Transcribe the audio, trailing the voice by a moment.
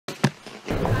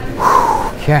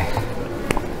Okay.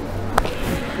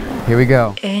 Here we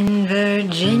go. In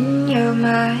Virginia,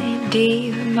 my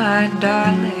dear, my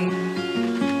darling,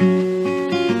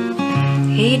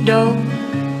 he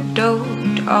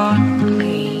doted on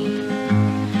me,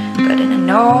 but in a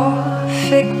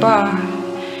Norfolk bar,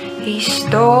 he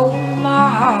stole my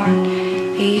heart.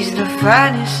 He's the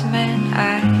finest man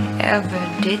I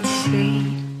ever did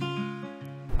see.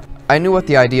 I knew what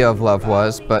the idea of love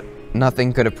was, but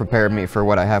nothing could have prepared me for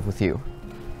what I have with you.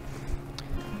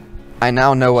 I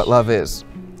now know what love is.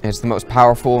 It's the most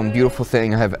powerful and beautiful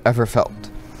thing I have ever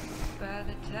felt.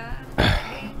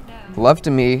 Love to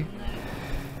me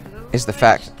is the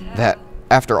fact that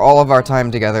after all of our time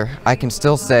together, I can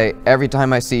still say every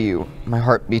time I see you, my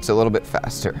heart beats a little bit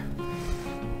faster.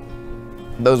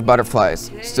 Those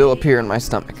butterflies still appear in my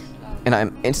stomach, and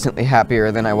I'm instantly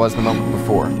happier than I was the moment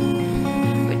before.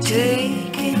 But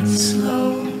take it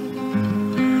slow.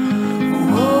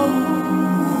 Whoa.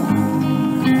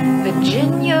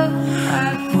 Virginia,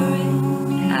 my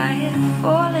friend, I have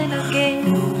fallen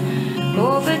again.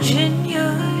 Oh,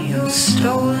 Virginia, you've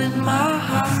stolen my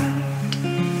heart.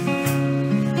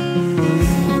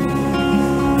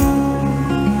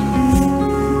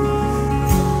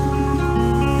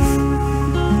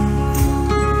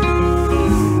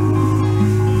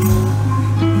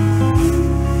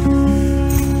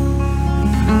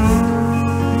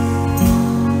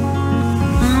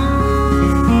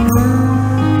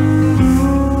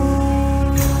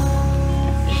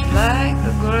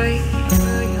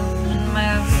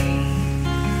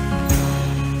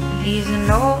 He's an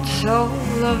old soul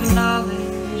of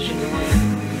knowledge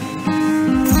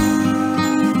and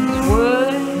his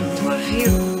words were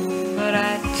few, but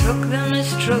I took them as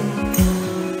true,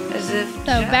 as if...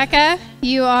 So Becca,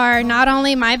 you are not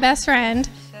only my best friend,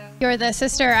 you're the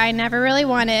sister I never really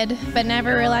wanted, but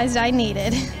never realized I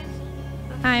needed.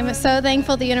 I'm so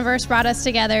thankful the universe brought us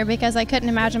together because I couldn't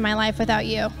imagine my life without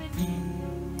you.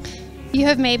 You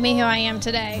have made me who I am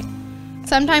today.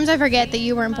 Sometimes I forget that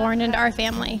you weren't born into our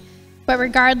family. But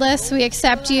regardless, we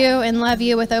accept you and love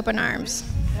you with open arms.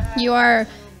 You are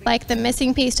like the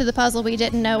missing piece to the puzzle we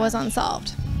didn't know was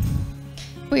unsolved.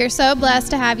 We are so blessed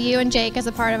to have you and Jake as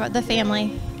a part of the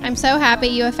family. I'm so happy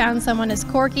you have found someone as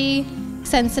quirky,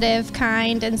 sensitive,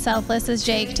 kind, and selfless as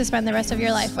Jake to spend the rest of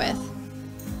your life with.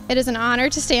 It is an honor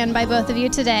to stand by both of you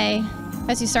today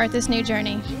as you start this new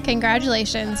journey.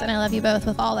 Congratulations, and I love you both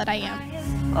with all that I am.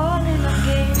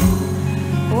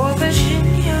 Oh,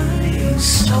 Virginia, you've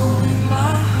stolen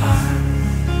my heart.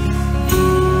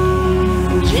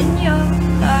 Virginia,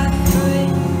 my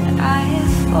friend, I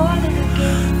have fallen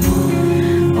again.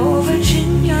 Oh,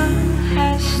 Virginia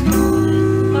has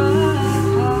stolen my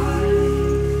heart.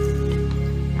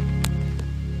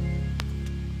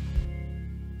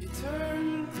 You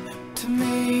turned to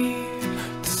me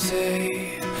to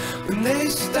say when they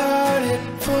started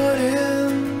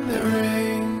putting the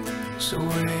rings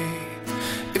away,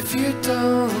 if you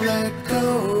don't let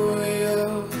go,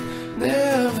 you'll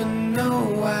never know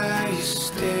why you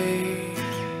stay.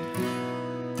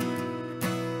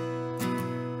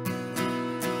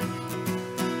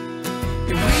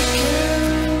 And we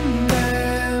can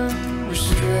and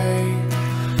restrain,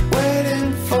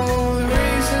 waiting for the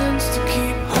reasons to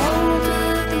keep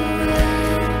holding the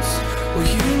reins. Will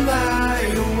you lie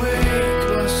awake,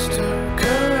 muster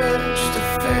courage to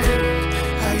fake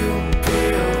how you'll be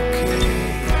okay?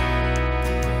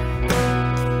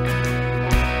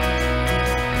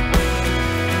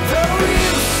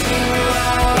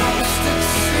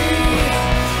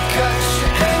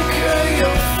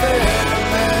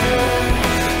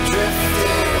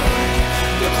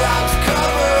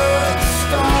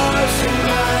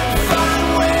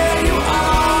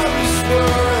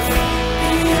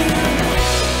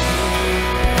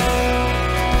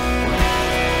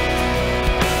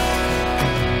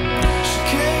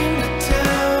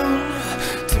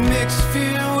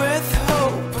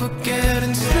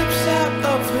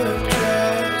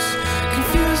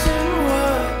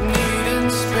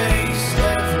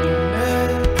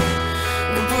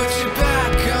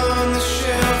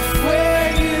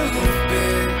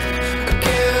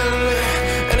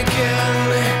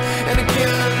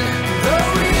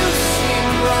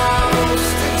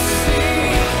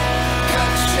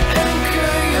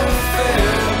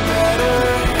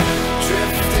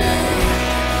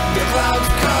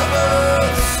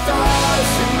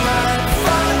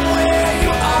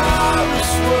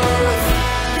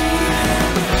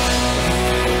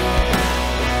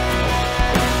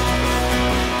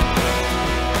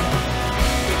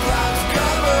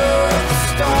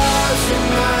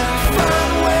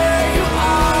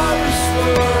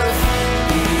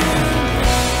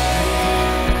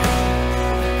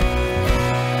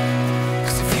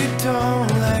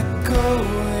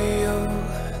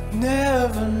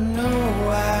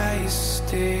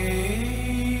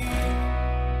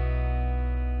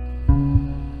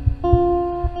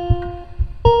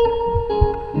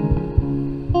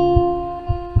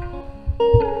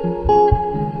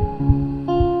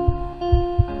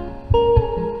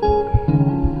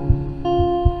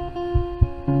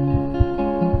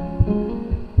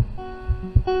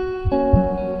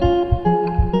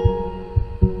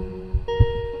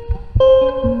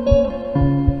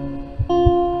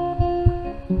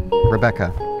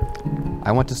 Rebecca,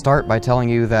 I want to start by telling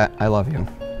you that I love you.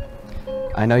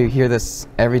 I know you hear this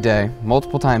every day,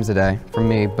 multiple times a day from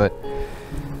me, but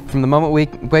from the moment we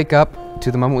wake up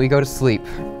to the moment we go to sleep,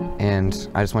 and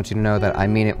I just want you to know that I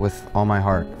mean it with all my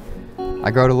heart. I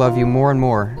grow to love you more and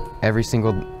more every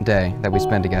single day that we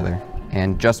spend together,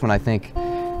 and just when I think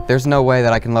there's no way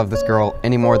that I can love this girl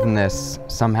any more than this,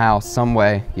 somehow, some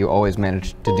way, you always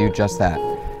manage to do just that.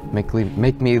 Make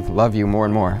me love you more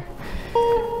and more.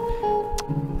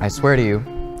 I swear to you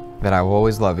that I will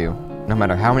always love you, no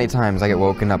matter how many times I get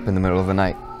woken up in the middle of the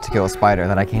night to kill a spider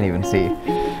that I can't even see.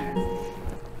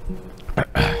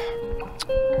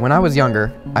 When I was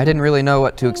younger, I didn't really know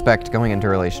what to expect going into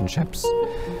relationships,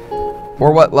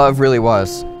 or what love really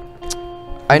was.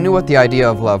 I knew what the idea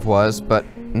of love was, but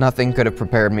nothing could have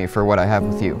prepared me for what I have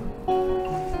with you.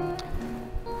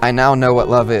 I now know what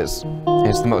love is.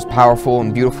 It's the most powerful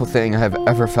and beautiful thing I have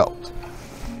ever felt.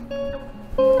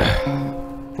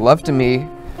 Love to me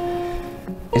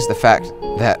is the fact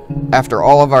that after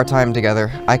all of our time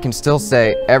together, I can still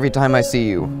say every time I see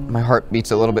you, my heart beats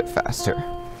a little bit faster.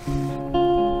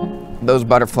 Those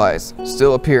butterflies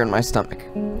still appear in my stomach,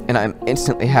 and I'm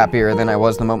instantly happier than I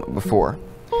was the moment before.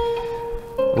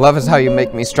 Love is how you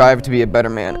make me strive to be a better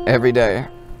man every day,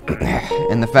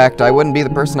 and the fact I wouldn't be the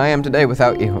person I am today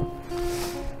without you.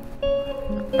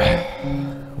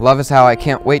 Love is how I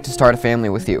can't wait to start a family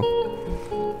with you,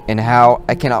 and how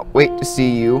I cannot wait to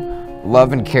see you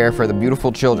love and care for the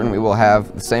beautiful children we will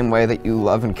have the same way that you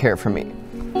love and care for me.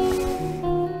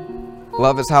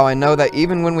 Love is how I know that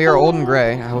even when we are old and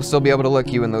gray, I will still be able to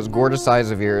look you in those gorgeous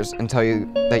eyes of yours and tell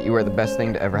you that you are the best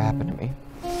thing to ever happen to me.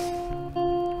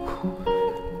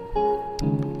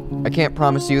 I can't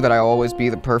promise you that I will always be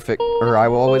perfect,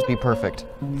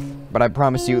 but I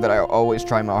promise you that I will always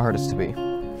try my hardest to be.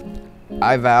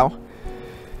 I vow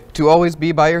to always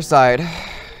be by your side,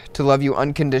 to love you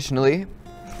unconditionally,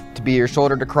 to be your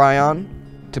shoulder to cry on,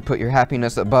 to put your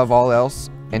happiness above all else,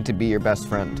 and to be your best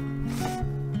friend.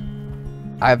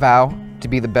 I vow to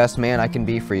be the best man I can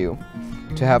be for you,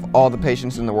 to have all the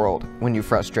patience in the world when you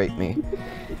frustrate me,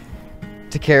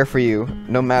 to care for you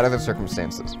no matter the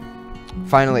circumstances.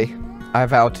 Finally, I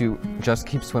vow to just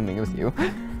keep swimming with you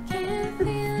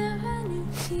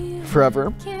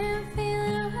forever.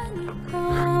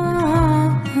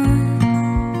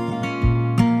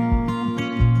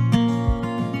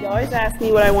 You always ask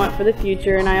me what I want for the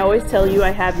future, and I always tell you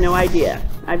I have no idea.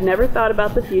 I've never thought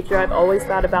about the future, I've always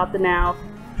thought about the now,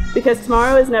 because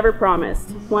tomorrow is never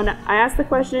promised. When I ask the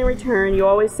question in return, you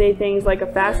always say things like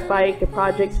a fast bike, a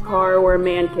project car, or a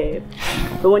man cave.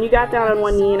 But when you got down on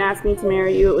one knee and asked me to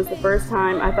marry you, it was the first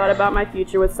time I thought about my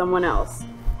future with someone else.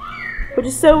 Which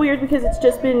is so weird because it's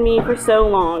just been me for so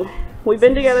long. We've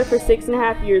been together for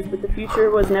 6.5 years, but the future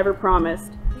was never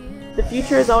promised. The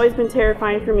future has always been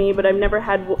terrifying for me, but I've never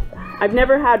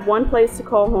had one place to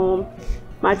call home.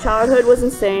 My childhood was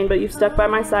insane, but you've stuck by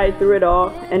my side through it all,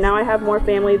 and now I have more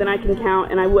family than I can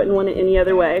count, and I wouldn't want it any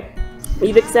other way.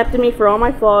 You've accepted me for all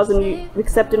my flaws, and you've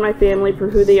accepted my family for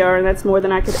who they are, and that's more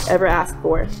than I could ever ask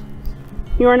for.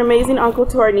 You are an amazing uncle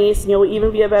to our niece, and you'll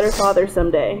even be a better father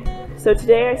someday. So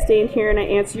today I stand here and I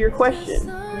answer your question.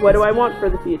 What do I want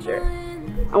for the future?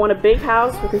 I want a big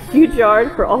house with a huge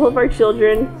yard for all of our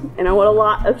children, and I want a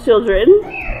lot of children.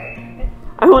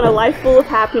 I want a life full of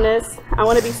happiness. I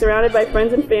want to be surrounded by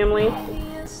friends and family.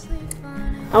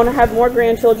 I want to have more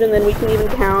grandchildren than we can even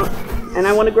count, and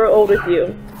I want to grow old with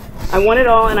you. I want it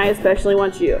all, and I especially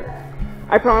want you.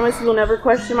 I promise you'll never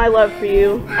question my love for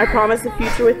you. I promise a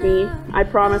future with me. I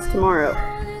promise tomorrow.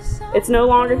 It's no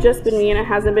longer just been me, and it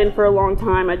hasn't been for a long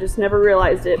time. I just never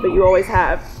realized it, but you always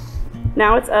have.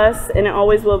 Now it's us, and it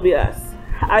always will be us.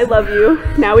 I love you.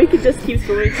 Now we can just keep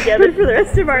swimming together for the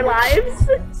rest of our lives.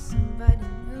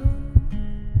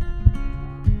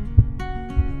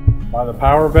 By the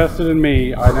power vested in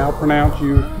me, I now pronounce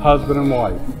you husband and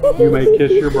wife. You may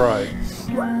kiss your bride.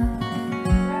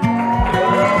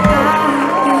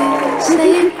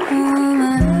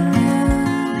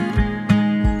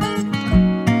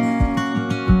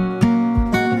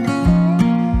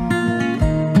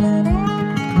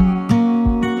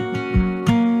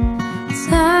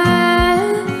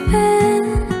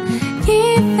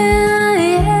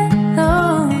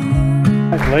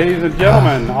 Ladies and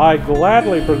gentlemen, I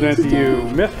gladly present to you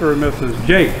Mr. and Mrs.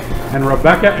 Jake and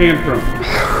Rebecca Antrim.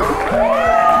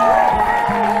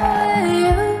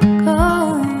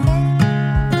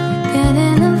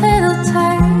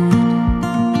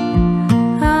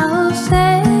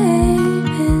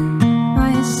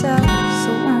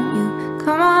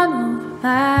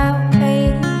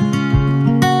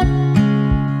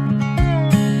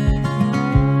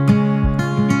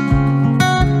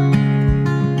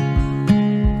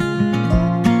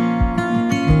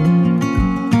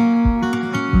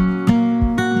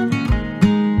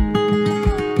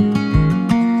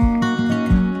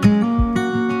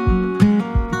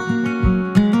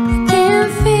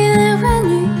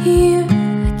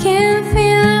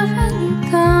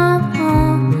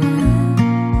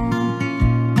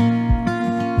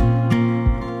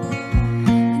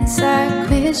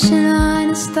 finishing line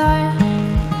to start.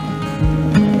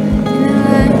 In a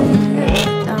line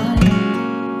at dawn.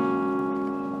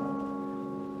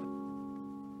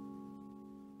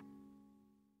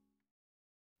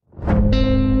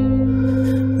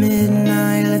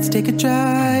 Midnight, let's take a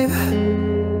drive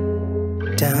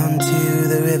down to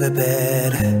the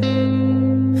riverbed.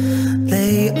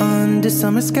 Lay under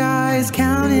summer skies,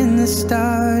 counting the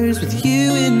stars with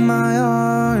you in my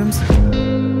arms.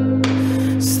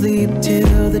 Sleep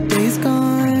till the day's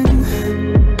gone,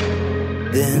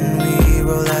 then we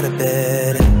roll out of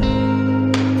bed.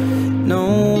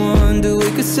 No one to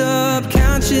wake us up,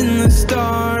 counting the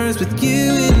stars with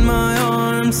you in my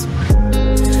arms.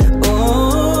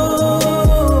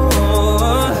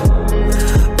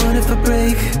 What if I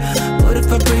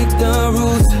break the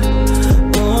rules?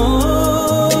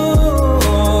 Oh,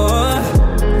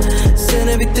 said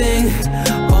everything,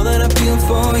 all that I feel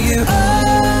for you.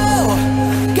 Oh,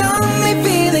 got me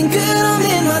feeling good, I'm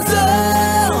in my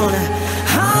zone,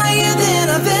 higher than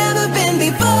I've ever been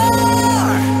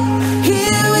before.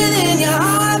 Here within your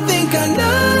heart, I think I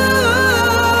know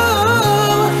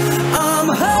I'm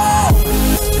home.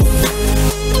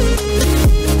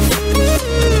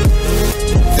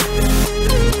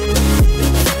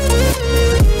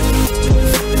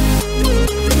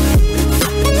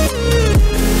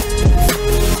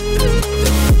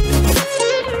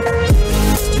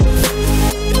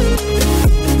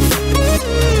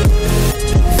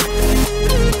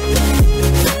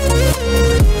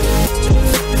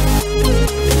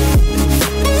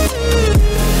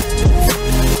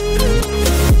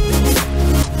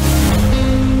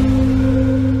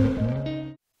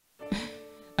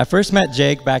 I first met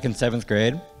Jake back in 7th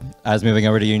grade. I was moving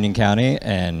over to Union County,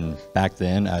 and back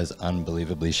then I was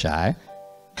unbelievably shy.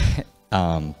 You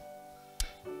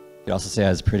could also say I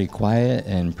was pretty quiet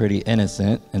and pretty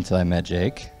innocent until I met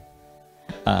Jake.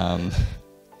 All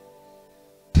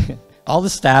the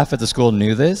staff at the school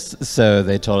knew this, so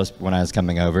they told us when I was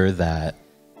coming over that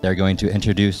they're going to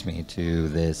introduce me to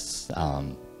this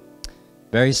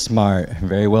very smart,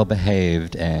 very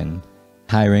well-behaved, and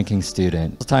high-ranking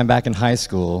student. This time back in high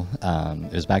school,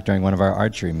 it was back during one of our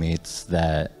archery meets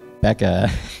that Becca,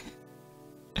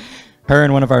 her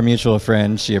and one of our mutual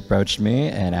friends, she approached me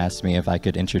and asked me if I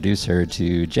could introduce her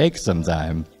to Jake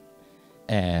sometime.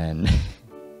 And,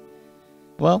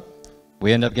 well,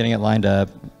 we ended up getting it lined up.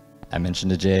 I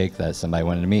mentioned to Jake that somebody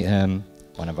wanted to meet him.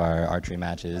 One of our archery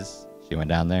matches, she went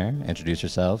down there, introduced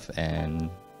herself, and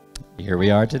here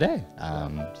we are today.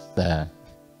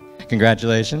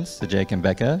 Congratulations to Jake and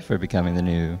Becca for becoming the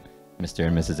new Mr.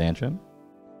 and Mrs. Antrim.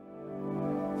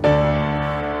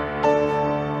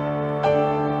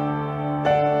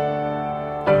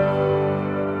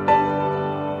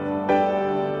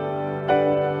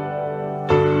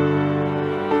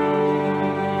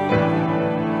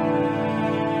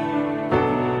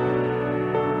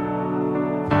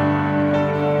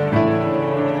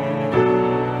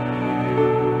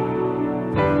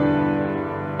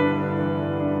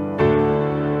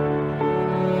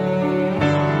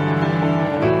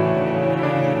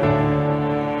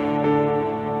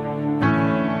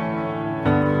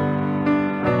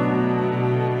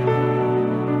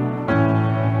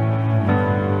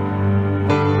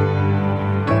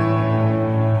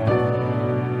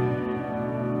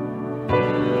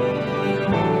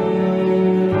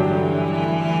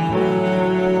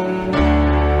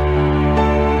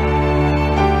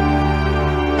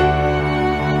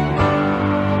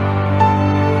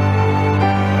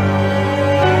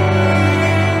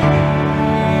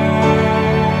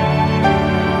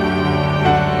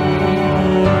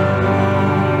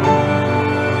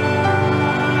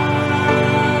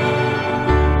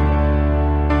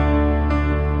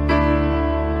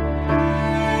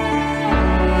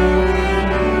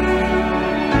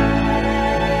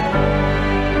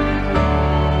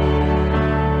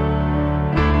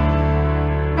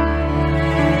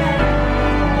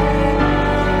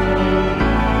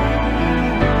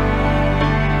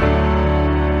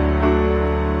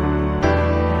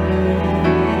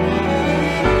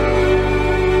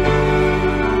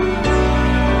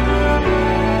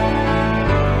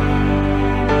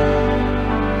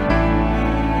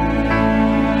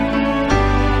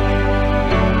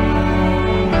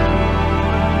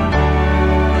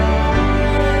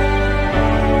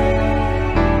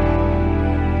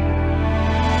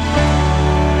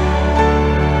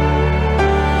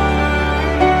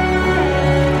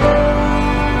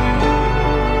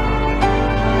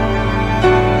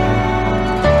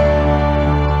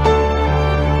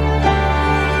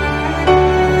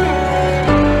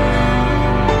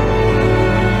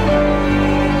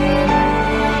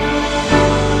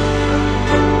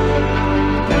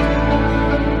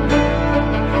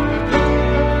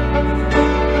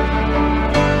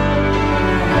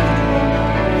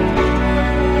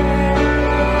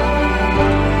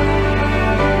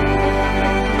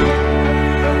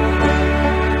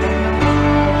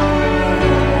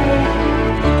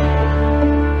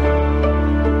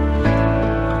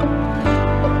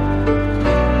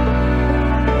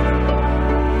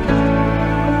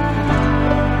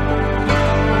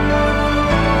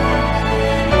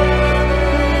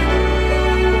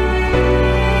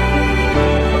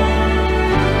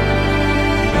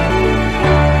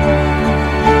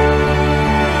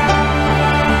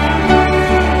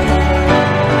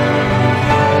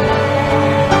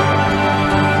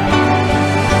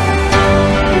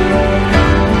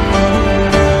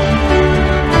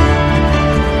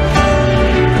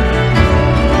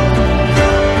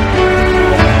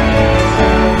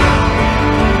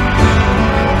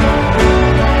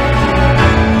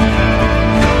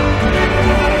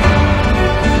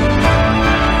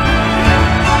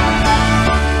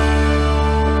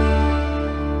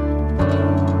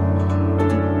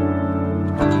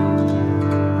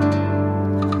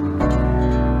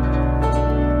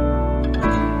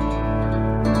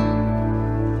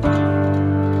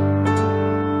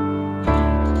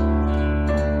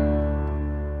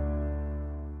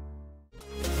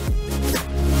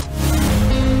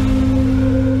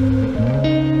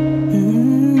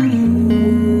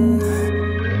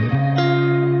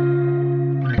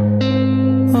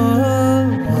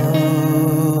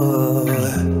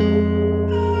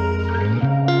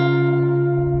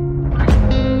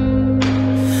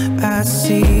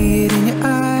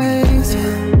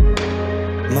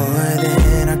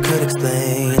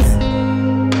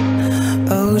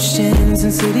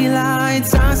 Streets and city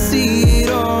lights, I see it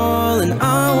all, and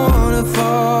I wanna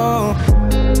fall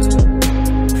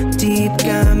deep,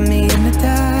 got me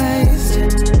hypnotized,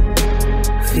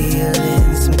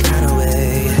 feeling some kind of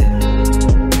way.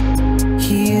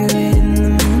 Here in the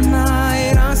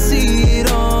moonlight, I see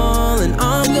it all, and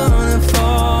I'm gonna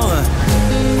fall.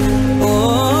 Oh,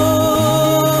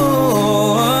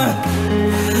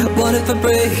 what if I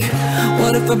break?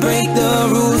 What if I break the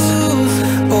rules?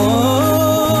 Oh,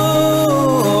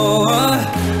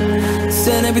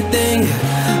 send everything,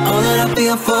 all that I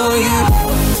feel for you.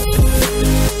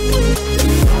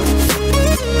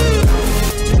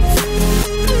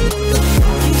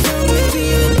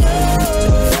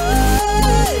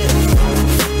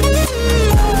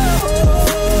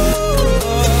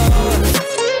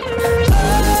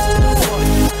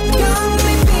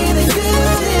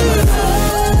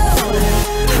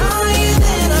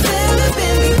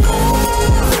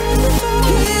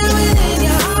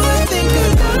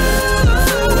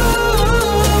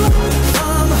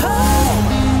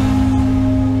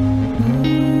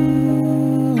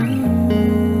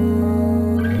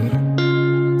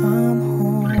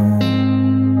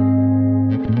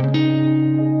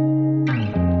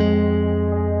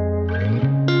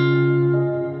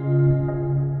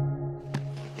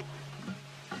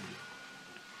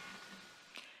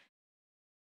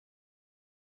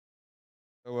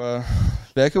 So,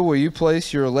 Becca, will you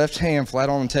place your left hand flat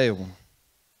on the table?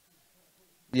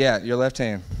 Yeah, your left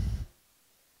hand.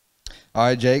 All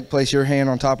right, Jake, place your hand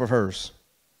on top of hers.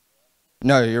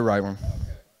 No, your right one.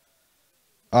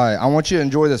 All right, I want you to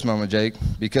enjoy this moment, Jake,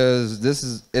 because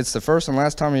it's the first and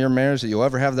last time in your marriage that you'll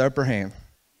ever have the upper hand.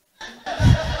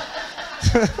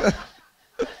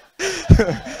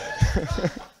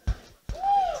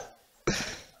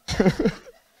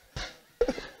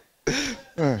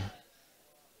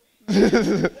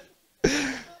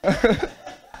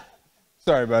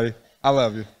 Sorry, buddy. I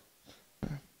love you.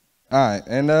 All right,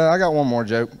 and I got one more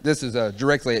joke. This is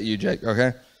directly at you, Jake,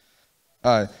 okay?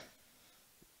 All right.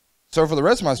 So for the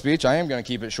rest of my speech, I am going to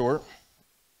keep it short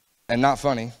and not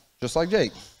funny, just like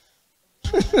Jake.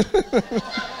 All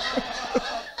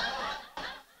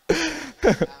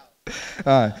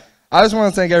right. I just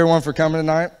want to thank everyone for coming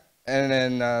tonight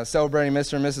and celebrating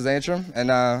Mr. and Mrs. Antrim. And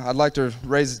I'd like to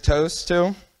raise a toast to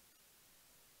them.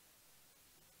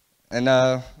 And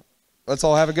let's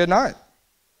all have a good night.